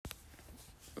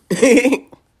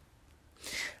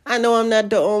I know I'm not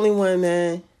the only one,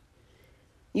 man.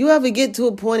 You ever get to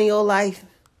a point in your life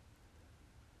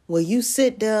where you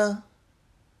sit there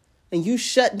and you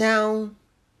shut down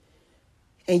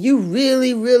and you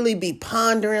really, really be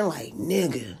pondering like,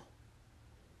 nigga,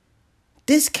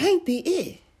 this can't be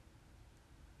it.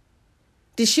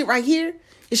 This shit right here?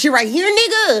 This shit right here,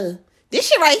 nigga? This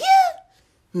shit right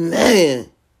here?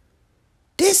 Man,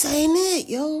 this ain't it,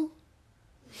 yo.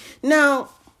 Now,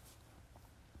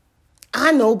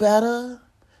 I know better.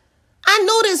 I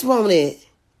know this won't it,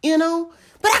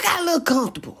 but I got a little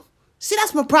comfortable. See,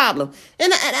 that's my problem.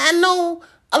 And I know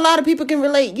a lot of people can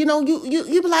relate. You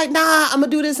be like, nah, I'm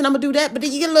going to do this and I'm going to do that. But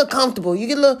then you get a little comfortable. You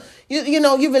get a little,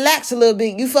 you relax a little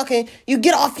bit. You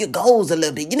get off your goals a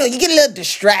little bit. You get a little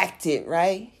distracted,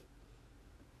 right?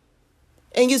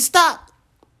 And you stop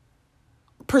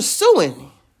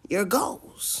pursuing your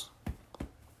goals.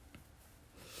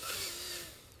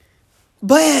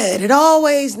 But it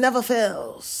always never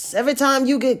fails. Every time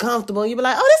you get comfortable, you be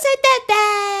like, oh, this ain't that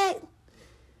bad.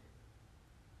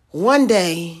 One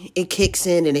day, it kicks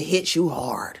in and it hits you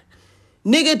hard.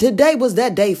 Nigga, today was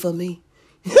that day for me.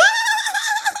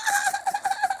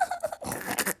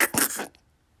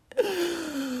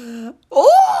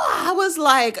 Oh, I was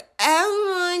like,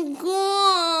 oh my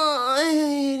God.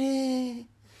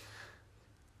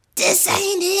 This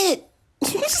ain't it.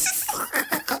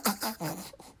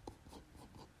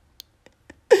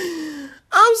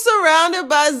 I'm surrounded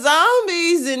by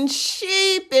zombies and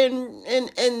sheep and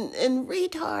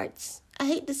retards. I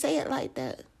hate to say it like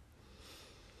that.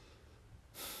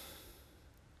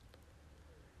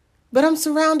 But I'm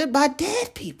surrounded by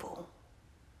dead people.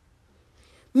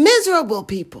 Miserable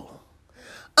people.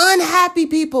 Unhappy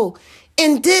people.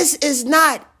 And this is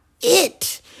not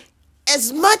it.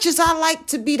 As much as I like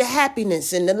to be the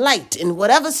happiness and the light in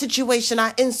whatever situation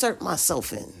I insert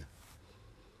myself in,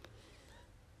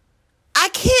 I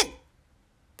can't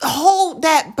hold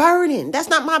that burden. That's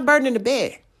not my burden to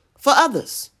bear for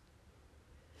others.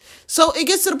 So it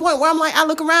gets to the point where I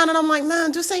look around and I'm like,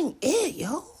 man, this ain't it,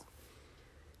 yo.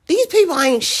 These people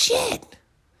ain't shit.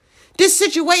 This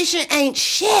situation ain't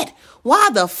shit. Why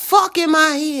the fuck am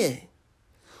I here?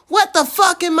 What the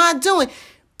fuck am I doing?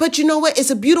 But you know what?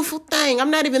 It's a beautiful thing. I'm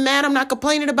not even mad. I'm not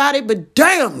complaining about it. But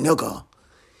damn, nigga.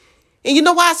 And you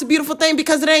know why it's a beautiful thing?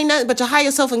 Because it ain't nothing but your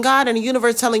higher self and God and the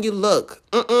universe telling you, look,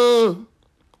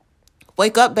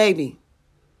 wake up, baby.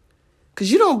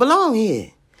 Because you don't belong here.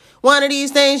 One of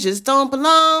these things just don't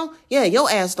belong. Yeah,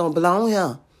 your ass don't belong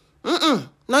here.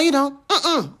 No, you don't.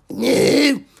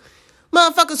 No.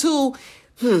 Motherfuckers who,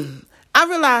 I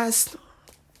realized,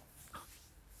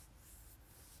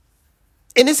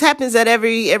 and this happens at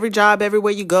every job,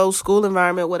 everywhere you go, school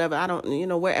environment, whatever.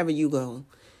 Wherever you go.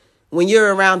 When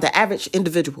you're around the average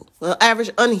individual, average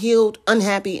unhealed,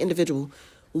 unhappy individual,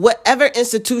 whatever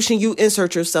institution you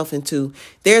insert yourself into,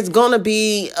 there's going to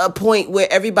be a point where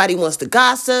everybody wants to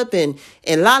gossip and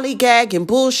lollygag and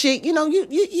bullshit.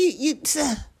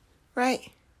 Right?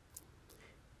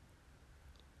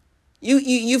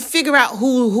 You figure out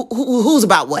who's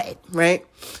about what, right?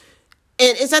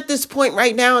 And it's at this point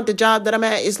right now at the job that I'm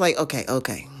at, it's like, okay.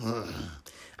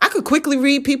 I could quickly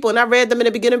read people, and I read them in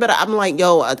the beginning, but I'm like,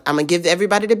 yo, I'm going to give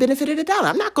everybody the benefit of the doubt.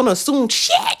 I'm not going to assume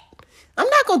shit. I'm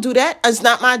not going to do that. It's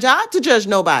not my job to judge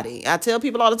nobody. I tell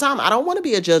people all the time, I don't want to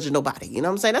be a judge of nobody. You know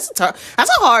what I'm saying? That's a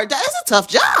tough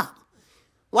job.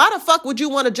 Why the fuck would you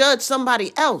want to judge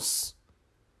somebody else?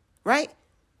 Right?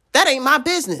 That ain't my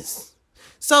business.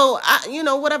 So,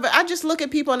 whatever. I just look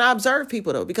at people and I observe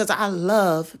people, though, because I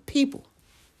love people.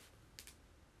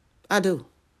 I do.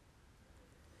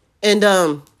 And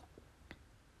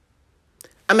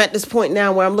I'm at this point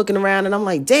now where I'm looking around and I'm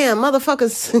like, damn,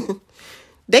 motherfuckers,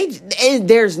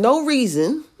 there's no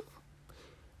reason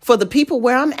for the people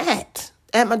where I'm at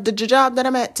the job that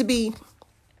I'm at, to be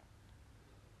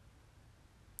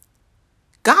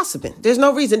gossiping. There's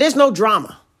no reason. There's no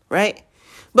drama, right?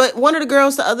 But one of the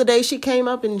girls the other day, she came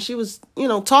up and she was,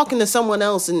 talking to someone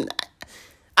else, and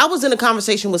I was in a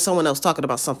conversation with someone else talking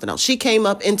about something else. She came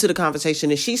up into the conversation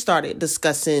and she started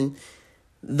discussing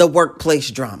the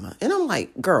workplace drama. And I'm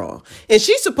like, girl. And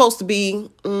she's supposed to be,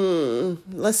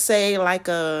 let's say like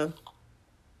they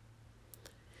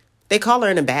call her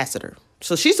an ambassador.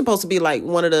 So she's supposed to be like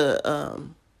one of the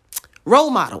role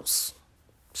models,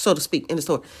 so to speak, in the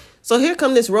store. So here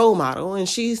come this role model and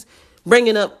she's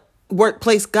bringing up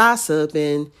workplace gossip,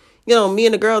 and me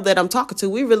and the girl that I'm talking to,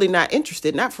 we're really not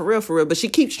interested, not for real, but she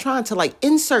keeps trying to like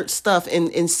insert stuff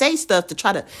and say stuff to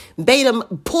try to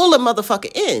pull a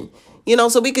motherfucker in,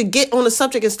 so we could get on the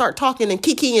subject and start talking and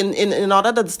kiki and all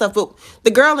that other stuff. But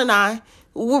the girl and I,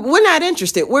 we're not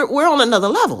interested. We're on another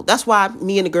level. That's why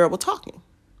me and the girl were talking.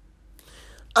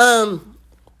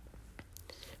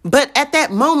 But at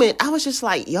that moment, I was just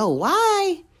like, yo,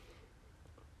 why?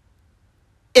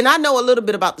 And I know a little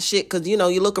bit about the shit because, you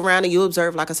look around and you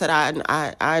observe. Like I said,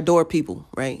 I adore people,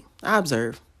 right? I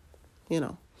observe,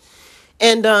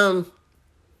 And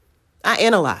I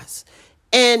analyze.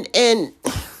 And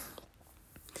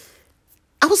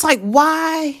I was like,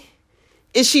 why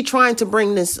is she trying to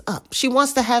bring this up? She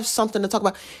wants to have something to talk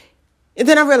about. And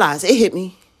then I realized it hit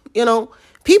me.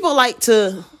 People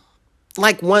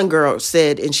like one girl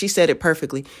said, and she said it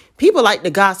perfectly. People like to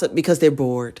gossip because they're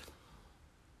bored.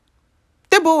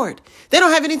 They're bored. They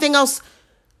don't have anything else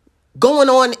going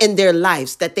on in their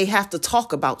lives that they have to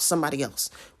talk about somebody else.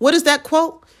 What is that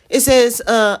quote? It says,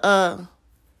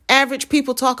 average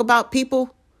people talk about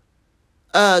people.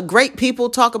 Great people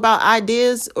talk about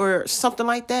ideas or something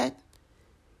like that.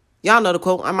 Y'all know the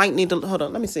quote. I might need to, hold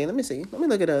on. Let me see. Let me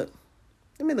look it up.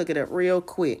 Let me look it up real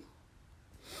quick.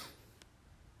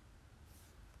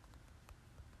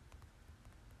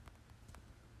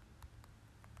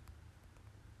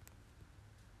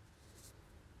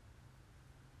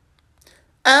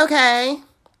 Okay.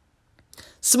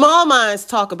 Small minds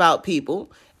talk about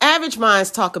people. Average minds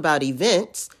talk about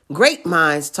events. Great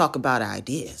minds talk about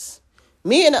ideas.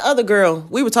 Me and the other girl,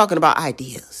 we were talking about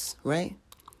ideas, right?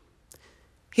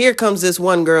 Here comes this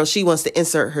one girl. She wants to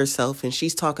insert herself and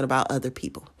she's talking about other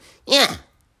people. Yeah.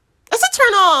 That's a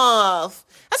turn off.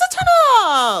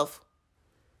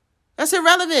 That's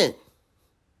irrelevant.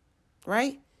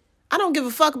 Right? I don't give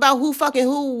a fuck about who's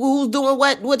doing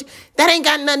what. That ain't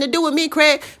got nothing to do with me,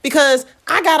 Craig, because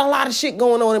I got a lot of shit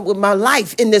going on with my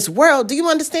life in this world. Do you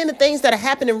understand the things that are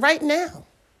happening right now?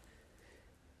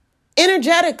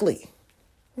 Energetically,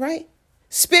 right?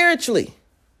 Spiritually,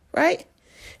 right?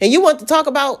 And you want to talk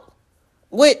about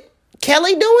what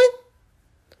Kelly doing?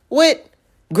 What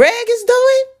Greg is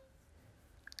doing?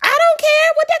 I don't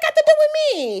care what that got to do with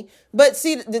me. But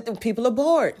see, the people are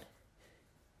bored.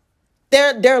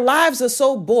 Their lives are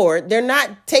so bored. They're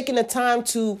not taking the time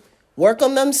to work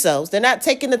on themselves. They're not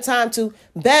taking the time to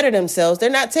better themselves. They're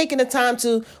not taking the time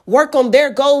to work on their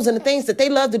goals and the things that they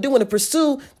love to do and to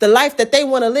pursue the life that they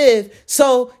want to live.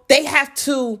 So they have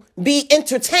to be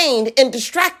entertained and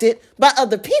distracted by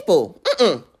other people.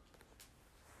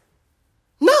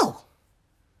 No.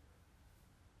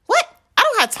 What? I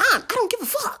don't have time. I don't give a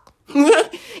fuck. And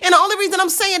the only reason I'm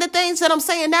saying the things that I'm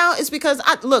saying now is because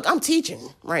I'm teaching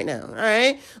right now. All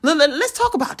right. Let's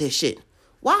talk about this shit.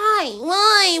 Why,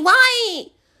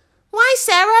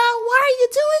 Sarah? Why are you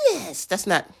doing this?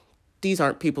 These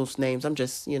aren't people's names. I'm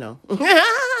just, Why are you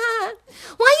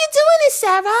doing this,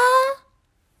 Sarah?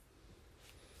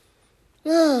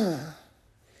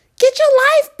 Get your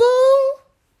life, boo.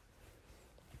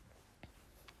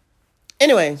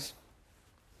 Anyways.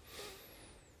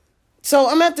 So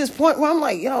I'm at this point where I'm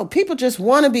like, yo, people just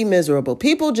want to be miserable.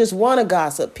 People just want to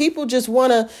gossip. People just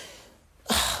want to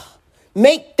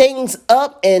make things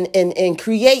up and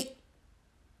create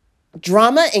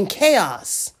drama and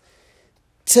chaos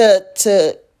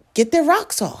to get their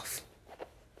rocks off.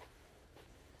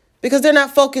 Because they're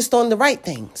not focused on the right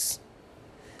things.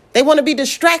 They want to be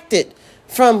distracted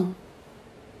from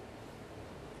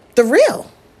the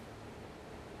real.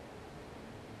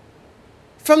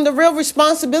 From the real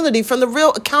responsibility, from the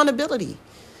real accountability.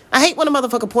 I hate when a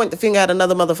motherfucker point the finger at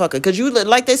another motherfucker. Because you,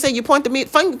 like they say, you point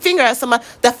the finger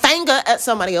at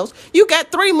somebody else. You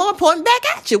got 3 more pointing back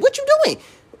at you. What you doing?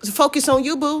 Focus on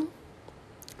you, boo.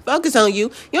 Focus on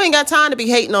you. You ain't got time to be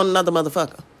hating on another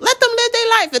motherfucker. Let them live their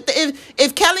life.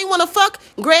 If Kelly want to fuck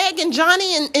Greg and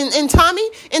Johnny and Tommy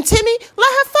and Timmy,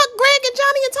 let her fuck Greg and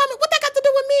Johnny and Tommy. What that got to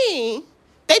do with me?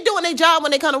 They doing their job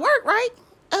when they come to work, right?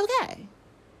 Okay.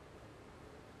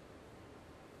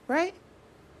 Right?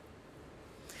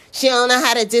 She don't know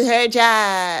how to do her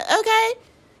job. Okay.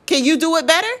 Can you do it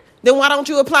better? Then why don't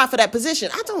you apply for that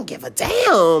position? I don't give a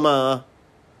damn.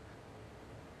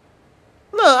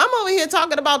 Look, I'm over here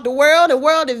talking about the world and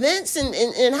world events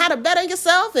and how to better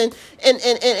yourself and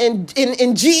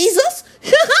Jesus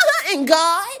and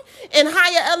God and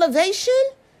higher elevation,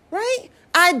 right?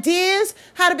 Ideas,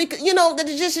 how to be,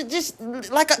 just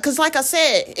like I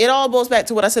said, it all goes back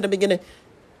to what I said at the beginning.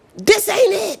 This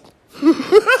ain't it.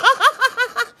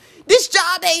 This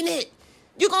job ain't it.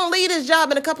 You're going to leave this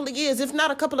job in a couple of years, if not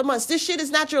a couple of months. This shit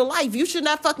is not your life. Your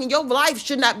life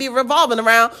should not be revolving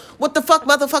around what the fuck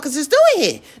motherfuckers is doing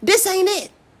here. This ain't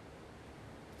it.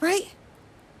 Right?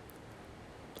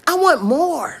 I want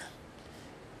more.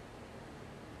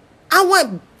 I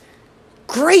want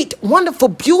great, wonderful,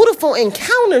 beautiful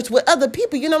encounters with other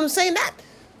people. You know what I'm saying?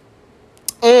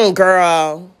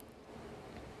 Girl.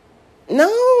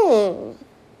 No.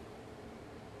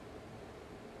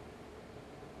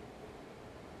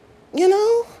 You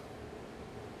know?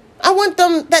 I want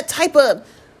them that type of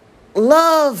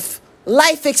love,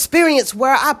 life experience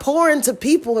where I pour into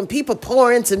people and people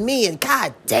pour into me. And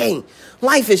God dang,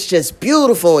 life is just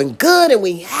beautiful and good and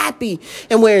we happy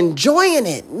and we're enjoying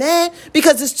it, man.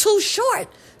 Because it's too short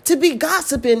to be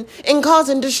gossiping and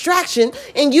causing distraction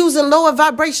and using lower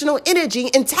vibrational energy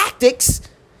and tactics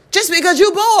just because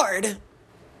you're bored.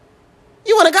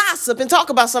 You want to gossip and talk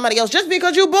about somebody else just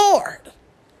because you're bored.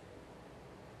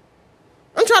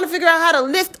 I'm trying to figure out how to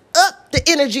lift up the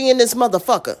energy in this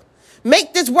motherfucker.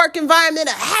 Make this work environment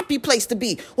a happy place to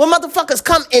be where motherfuckers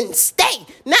come and stay,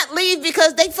 not leave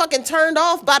because they fucking turned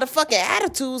off by the fucking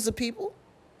attitudes of people.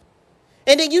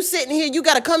 And then you sitting here, you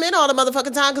got to come in all the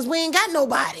motherfucking time because we ain't got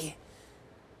nobody.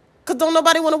 Because don't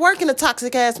nobody want to work in a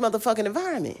toxic ass motherfucking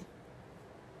environment.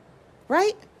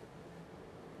 Right?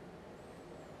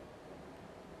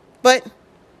 But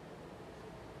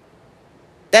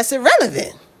that's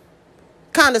irrelevant.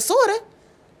 Kind of, sort of.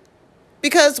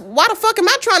 Because why the fuck am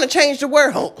I trying to change the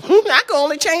world? I can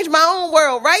only change my own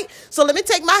world, right? So let me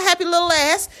take my happy little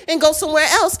ass and go somewhere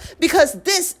else because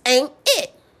this ain't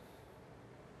it.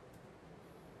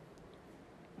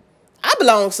 I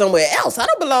belong somewhere else. I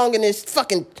don't belong in this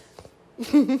fucking...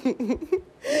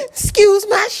 Excuse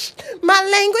my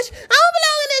language. I don't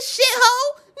belong in this shithole.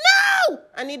 No!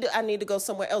 I need to go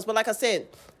somewhere else. But like I said,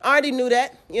 I already knew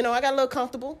that. You know, I got a little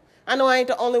comfortable. I know I ain't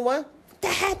the only one.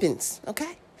 That happens,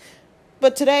 okay?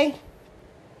 But today,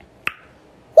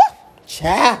 whoo,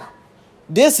 child,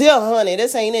 this here, honey,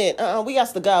 this ain't it. We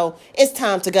got to go. It's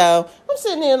time to go. I'm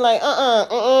sitting there like,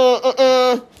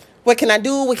 What can I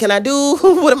do? What can I do?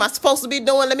 What am I supposed to be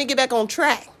doing? Let me get back on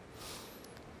track.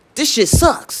 This shit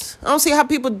sucks. I don't see how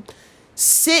people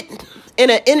sit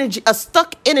in a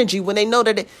stuck energy when they know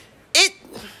that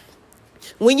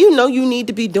when you know you need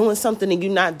to be doing something and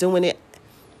you're not doing it,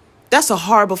 that's a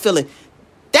horrible feeling.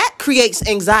 That creates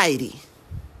anxiety.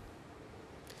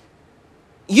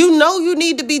 You know you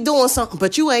need to be doing something,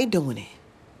 but you ain't doing it.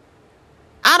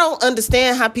 I don't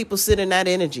understand how people sit in that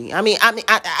energy. I mean,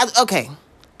 okay.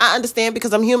 I understand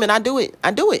because I'm human. I do it.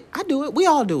 We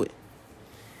all do it.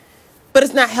 But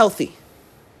it's not healthy.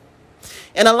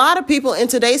 And a lot of people in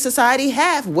today's society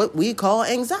have what we call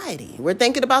anxiety. We're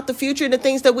thinking about the future and the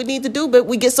things that we need to do, but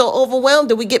we get so overwhelmed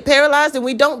that we get paralyzed and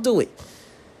we don't do it.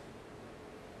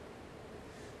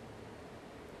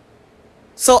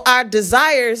 So our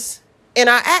desires and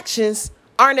our actions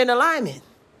aren't in alignment.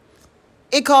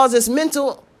 It causes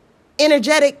mental,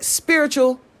 energetic,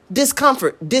 spiritual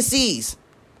discomfort, disease,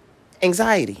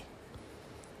 anxiety.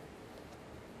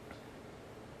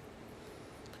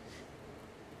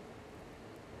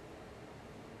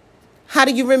 How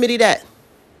do you remedy that?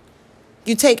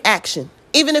 You take action.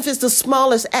 Even if it's the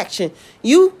smallest action,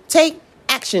 you take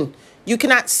action. You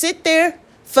cannot sit there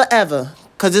forever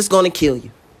because it's going to kill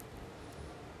you.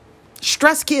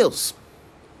 Stress kills.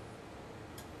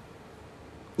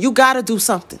 You got to do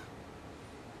something.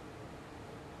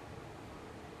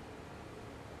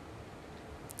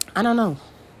 I don't know.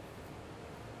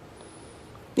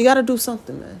 You got to do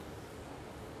something, man.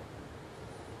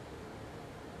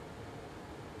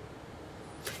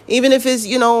 Even if it's,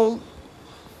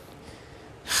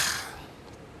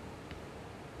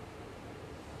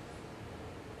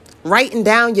 writing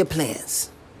down your plans.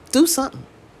 Do something.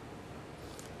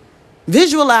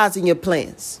 Visualizing your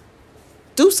plans.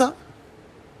 Do something.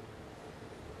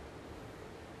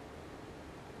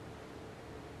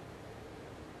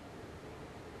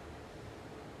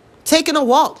 Taking a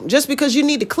walk just because you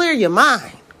need to clear your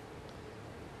mind.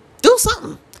 Do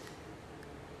something.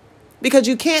 Because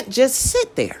you can't just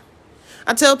sit there.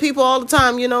 I tell people all the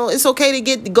time, it's okay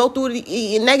to go through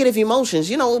the negative emotions.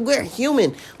 We're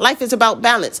human. Life is about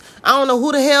balance. I don't know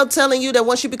who the hell telling you that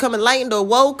once you become enlightened or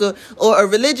woke or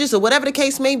religious or whatever the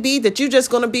case may be, that you're just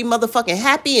going to be motherfucking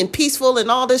happy and peaceful and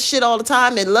all this shit all the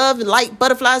time and love and light,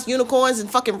 butterflies, unicorns, and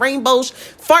fucking rainbows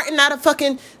farting out of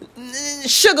fucking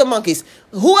sugar monkeys.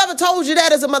 Whoever told you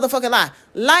that is a motherfucking lie.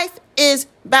 Life is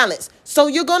balance. So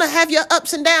you're going to have your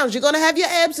ups and downs. You're going to have your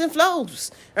ebbs and flows.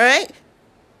 All right?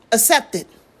 Accept it.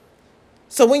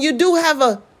 So when you do have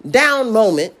a down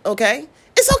moment, okay,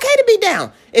 it's okay to be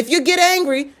down. If you get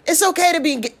angry, it's okay to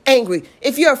be angry.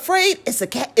 If you're afraid,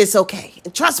 it's okay.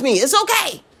 And trust me, it's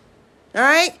okay. All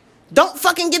right? Don't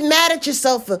fucking get mad at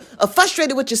yourself or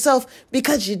frustrated with yourself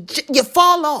because you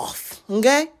fall off,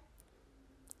 okay?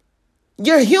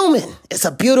 You're human. It's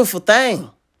a beautiful thing.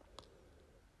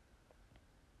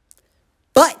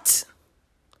 But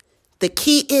the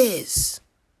key is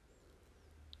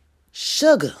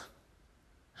Sugar,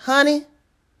 honey,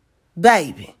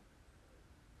 baby,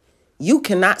 you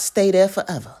cannot stay there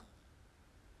forever.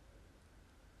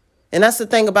 And that's the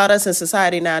thing about us in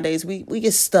society nowadays. We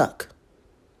get stuck.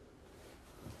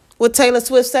 What Taylor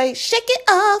Swift say? Shake it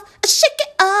off, shake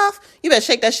it off. You better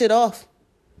shake that shit off.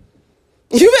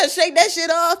 You better shake that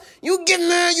shit off. You get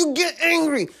mad, you get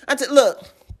angry. Look.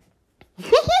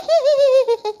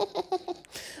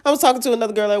 I was talking to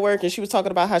another girl at work, and she was talking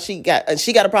about how she got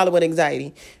a problem with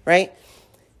anxiety, right?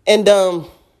 And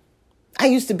I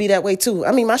used to be that way too.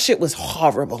 I mean, my shit was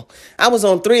horrible. I was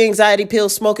on 3 anxiety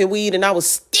pills, smoking weed, and I was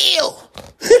still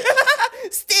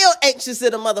anxious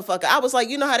as a motherfucker. I was like,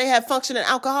 you know how they have functioning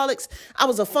alcoholics? I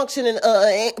was a functioning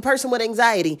person with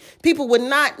anxiety. People would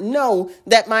not know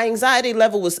that my anxiety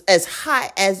level was as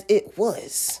high as it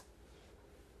was.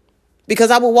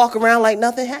 Because I would walk around like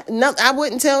nothing happened. I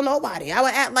wouldn't tell nobody. I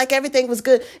would act like everything was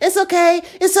good. It's okay.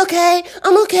 It's okay.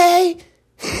 I'm okay.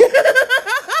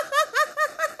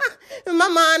 My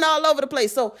mind all over the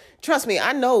place. So trust me,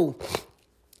 I know,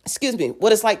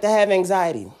 what it's like to have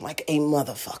anxiety, like a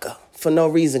motherfucker, for no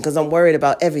reason, because I'm worried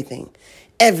about everything.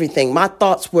 Everything. My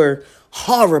thoughts were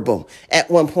horrible at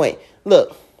one point.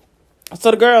 Look,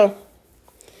 so the girl,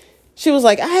 she was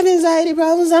like, I have anxiety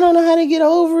problems. I don't know how to get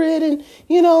over it. And,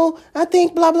 I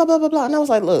think blah, blah, blah, blah, blah. And I was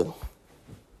like, look,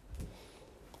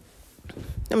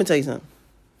 let me tell you something.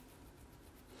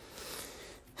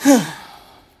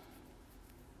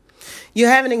 You're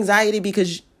having anxiety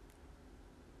because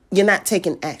you're not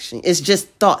taking action. It's just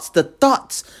thoughts. The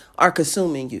thoughts are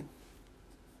consuming you.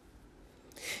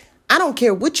 I don't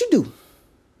care what you do.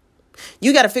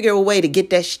 You got to figure a way to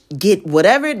get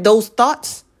whatever those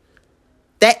thoughts,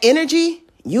 that energy,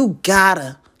 you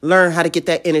gotta learn how to get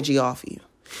that energy off of you.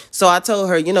 So I told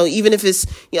her, even if it's,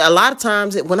 a lot of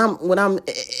times when I'm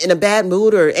in a bad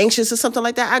mood or anxious or something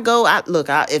like that,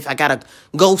 if I gotta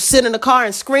go sit in the car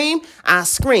and scream, I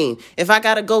scream. If I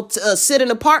gotta go sit in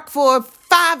the park for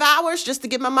 5 hours just to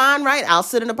get my mind right, I'll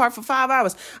sit in the park for 5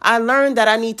 hours. I learned that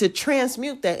I need to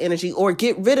transmute that energy or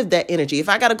get rid of that energy. If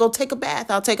I gotta go take a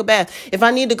bath, I'll take a bath. If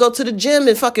I need to go to the gym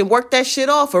and fucking work that shit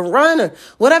off or run or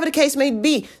whatever the case may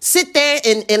be, sit there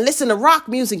and listen to rock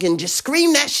music and just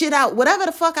scream that shit out. Whatever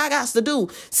the fuck I got to do,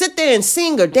 sit there and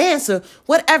sing or dance or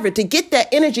whatever to get that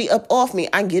energy up off me.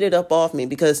 I get it up off me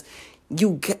because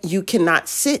you cannot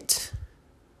sit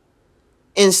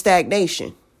in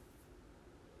stagnation.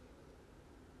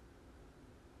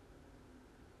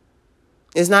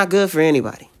 It's not good for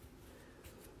anybody.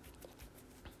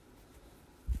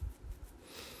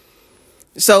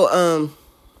 So, and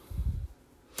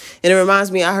it reminds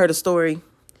me, I heard a story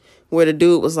where the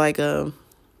dude was like,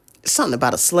 something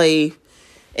about a slave.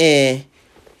 And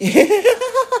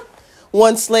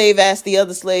one slave asked the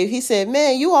other slave, he said,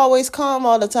 man, you always calm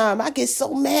all the time. I get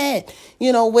so mad,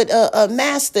 with a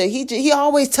master. He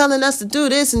always telling us to do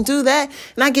this and do that.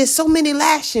 And I get so many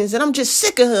lashings and I'm just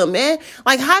sick of him, man.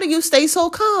 Like, how do you stay so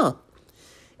calm?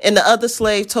 And the other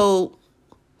slave told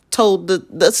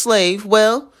the slave,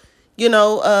 well,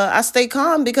 I stay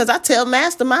calm because I tell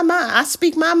master my mind. I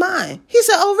speak my mind. He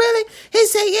said, oh, really? He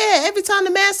said, yeah, every time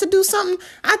the master do something,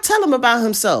 I tell him about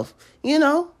himself.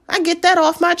 I get that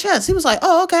off my chest. He was like,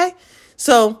 oh, okay.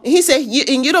 So he said,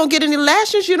 you don't get any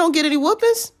lashings? You don't get any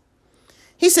whoopings?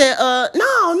 He said, no,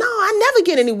 I never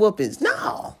get any whoopings.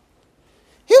 No.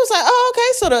 He was like, oh,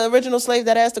 okay. So the original slave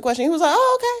that asked the question, he was like,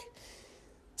 oh, okay.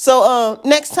 So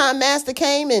next time master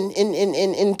came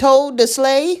and told the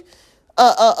slave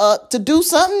to do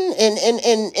something,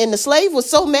 and the slave was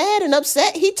so mad and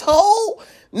upset, he told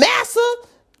master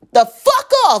the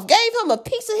fuck off, gave him a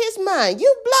piece of his mind.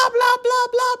 You blah, blah, blah,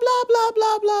 blah, blah, blah,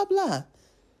 blah, blah, blah.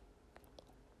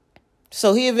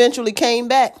 So he eventually came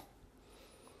back.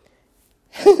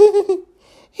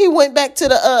 He went back to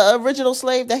the original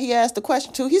slave that he asked the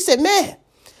question to. He said, man,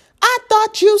 I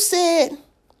thought you said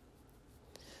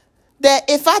that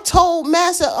if I told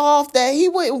master off that he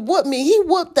wouldn't whoop me, he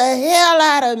whooped the hell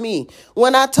out of me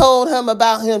when I told him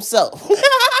about himself.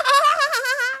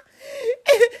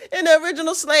 And the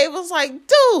original slave was like,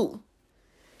 dude,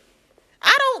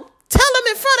 I don't tell him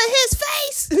in front of his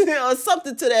face or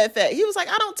something to that effect. He was like,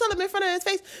 I don't tell him in front of his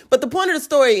face. But the point of the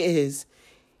story is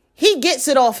he gets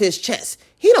it off his chest.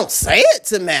 He don't say it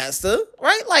to master,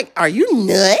 right? Like, are you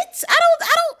nuts?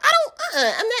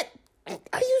 I'm not,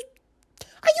 are you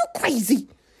crazy?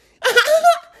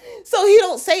 So he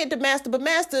don't say it to master, but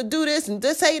master do this and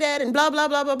just say that and blah, blah,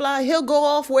 blah, blah, blah. He'll go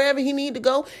off wherever he need to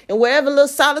go and wherever little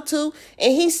solitude.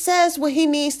 And he says what he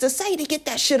needs to say to get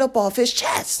that shit up off his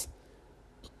chest.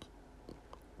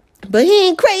 But he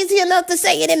ain't crazy enough to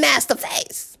say it in master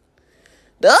face.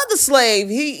 The other slave,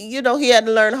 he had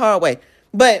to learn the hard way.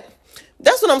 But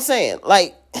that's what I'm saying.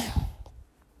 Like,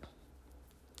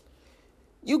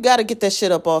 you got to get that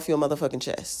shit up off your motherfucking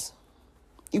chest.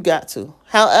 You got to.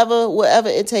 However, whatever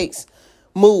it takes,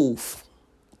 move.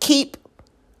 Keep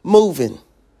moving.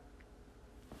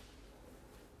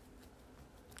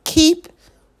 Keep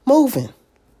moving.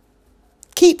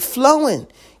 Keep flowing.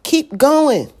 Keep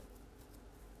going.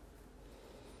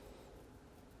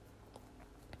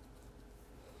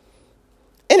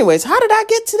 Anyways, how did I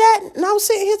get to that? And I was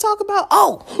sitting here talking about,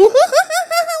 what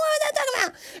was I talking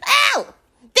about?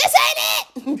 This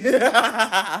ain't it.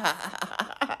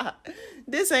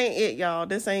 This ain't it, y'all.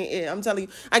 This ain't it. I'm telling you.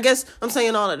 I guess I'm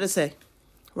saying all that to say,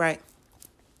 right?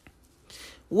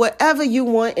 Whatever you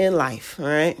want in life, all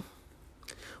right?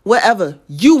 Whatever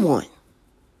you want,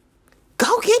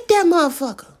 go get that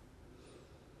motherfucker.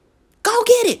 Go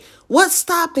get it. What's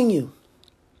stopping you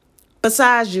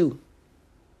besides you?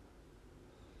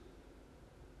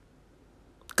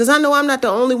 Because I know I'm not the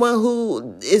only one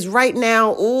who is right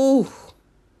now,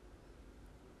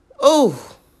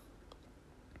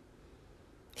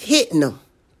 hitting them.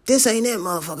 This ain't it,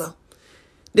 motherfucker.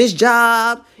 This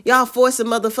job, y'all forcing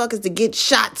motherfuckers to get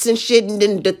shots and shit, and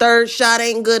then the third shot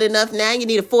ain't good enough. Now you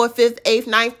need a 4th, 5th, 8th,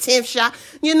 9th, 10th shot.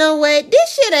 You know what?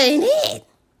 This shit ain't it.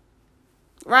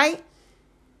 Right?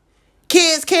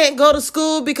 Kids can't go to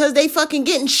school because they fucking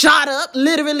getting shot up,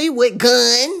 literally, with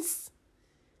guns.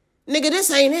 Nigga, this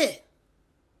ain't it.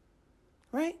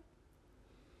 Right?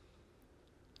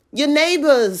 Your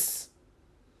neighbors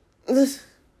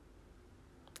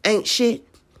ain't shit.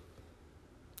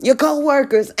 Your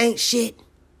co-workers ain't shit.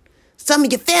 Some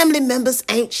of your family members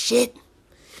ain't shit.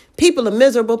 People are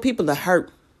miserable. People are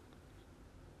hurt.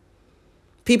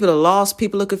 People are lost.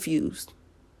 People are confused.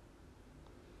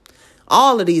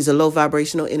 All of these are low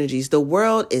vibrational energies. The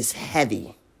world is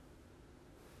heavy.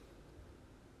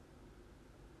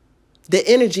 The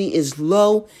energy is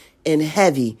low and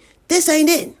heavy. This ain't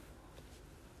it.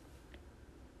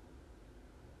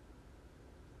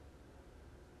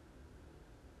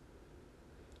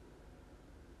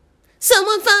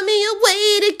 Someone find me a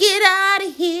way to get out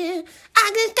of here.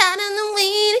 I just got in the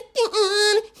way to get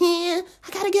out of here. I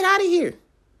gotta get out of here.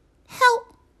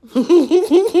 Help.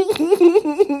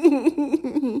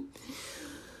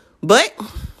 But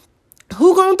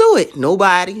who gonna do it?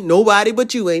 Nobody. Nobody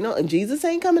but you. Jesus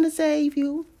ain't coming to save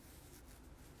you.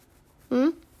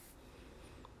 You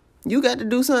got to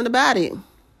do something about it.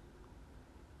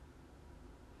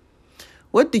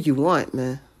 What do you want,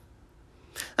 man?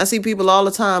 I see people all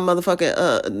the time,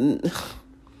 motherfucking,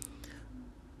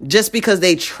 just because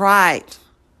they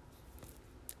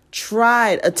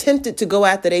attempted to go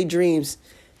after their dreams,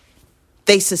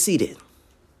 they succeeded.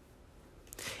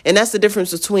 And that's the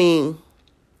difference between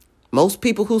most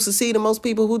people who succeed and most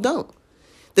people who don't.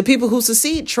 The people who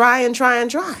succeed try and try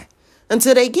and try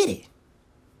until they get it.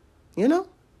 You know?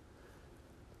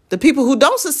 The people who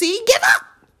don't succeed give up.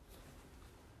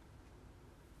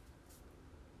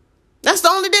 That's the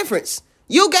only difference.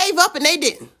 You gave up and they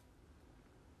didn't.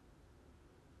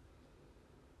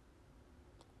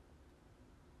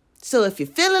 So if you're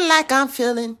feeling like I'm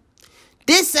feeling,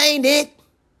 this ain't it.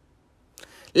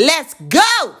 Let's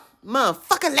go.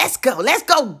 Motherfucker, let's go. Let's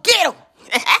go get them.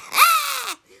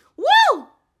 Woo.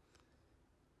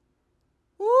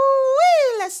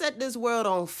 Woo-wee. Let's set this world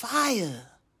on fire.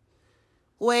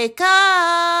 Wake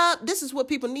up. This is what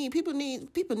people need. People need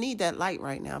that light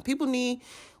right now. People need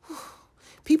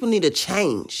a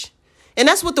change. And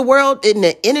that's what the world and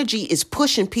the energy is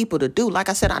pushing people to do. Like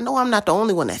I said, I know I'm not the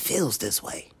only one that feels this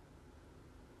way.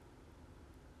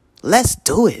 Let's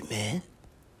do it, man.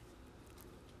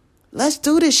 Let's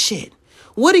do this shit.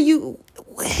 What are you...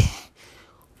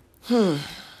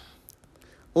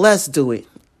 Let's do it.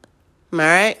 All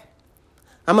right?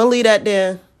 I'm going to leave that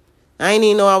there. I ain't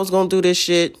even know I was going to do this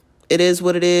shit. It is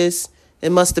what it is.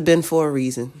 It must have been for a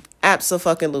reason.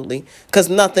 Absolutely. Because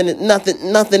nothing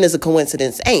is a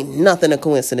coincidence. Ain't nothing a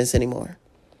coincidence anymore.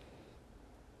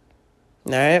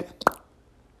 All right?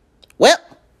 Well,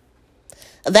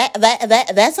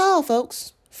 that's all,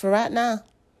 folks, for right now.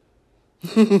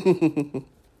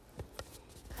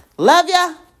 Love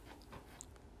ya.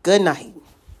 Good night.